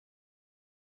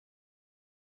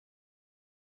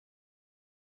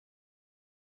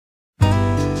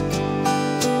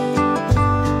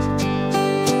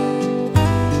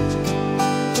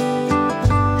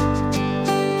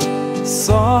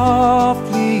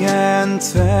and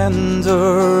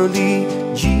tenderly,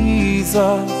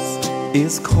 Jesus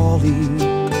is calling,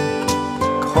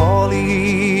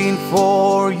 calling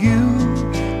for you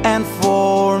and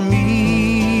for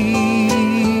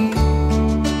me.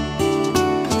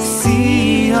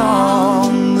 See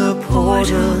on the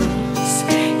portals,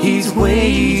 He's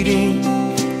waiting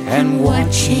and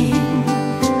watching,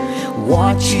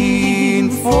 watching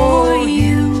for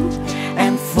you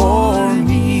and for me.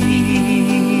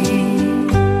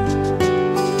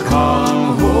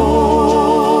 Come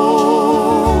home,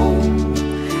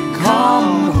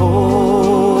 come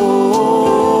home,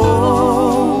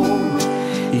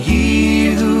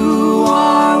 ye who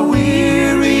are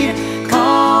weary,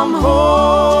 come home.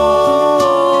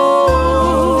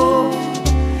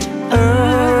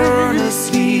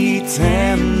 Earnestly,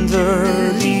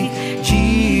 tenderly,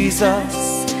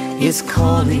 Jesus is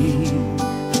calling,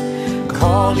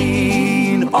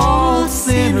 calling all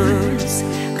sinners,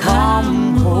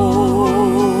 come home.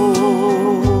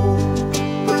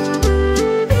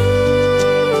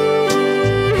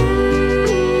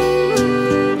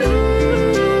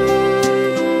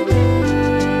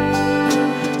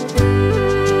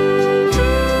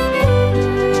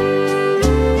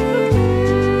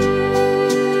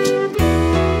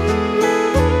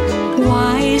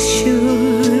 Why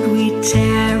should we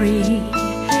tarry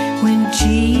when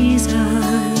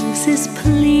Jesus is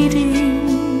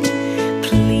pleading,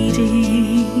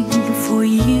 pleading for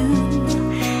you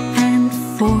and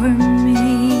for me?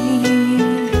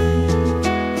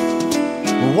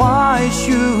 Why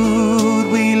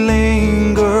should we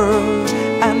linger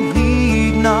and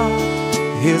heed not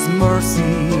His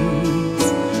mercies,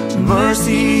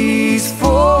 mercies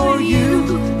for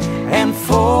you and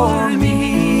for me?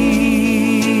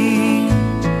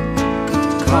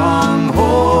 Come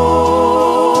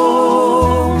home,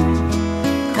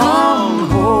 come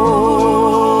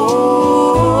home,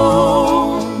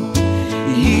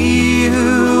 ye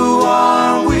who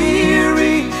are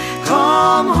weary,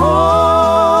 come home.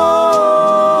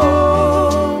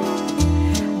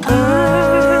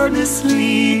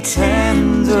 Earnestly,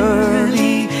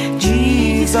 tenderly,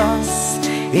 Jesus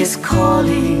is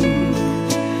calling,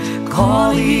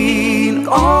 calling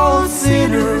all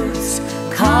sinners,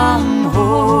 come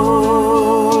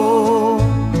home.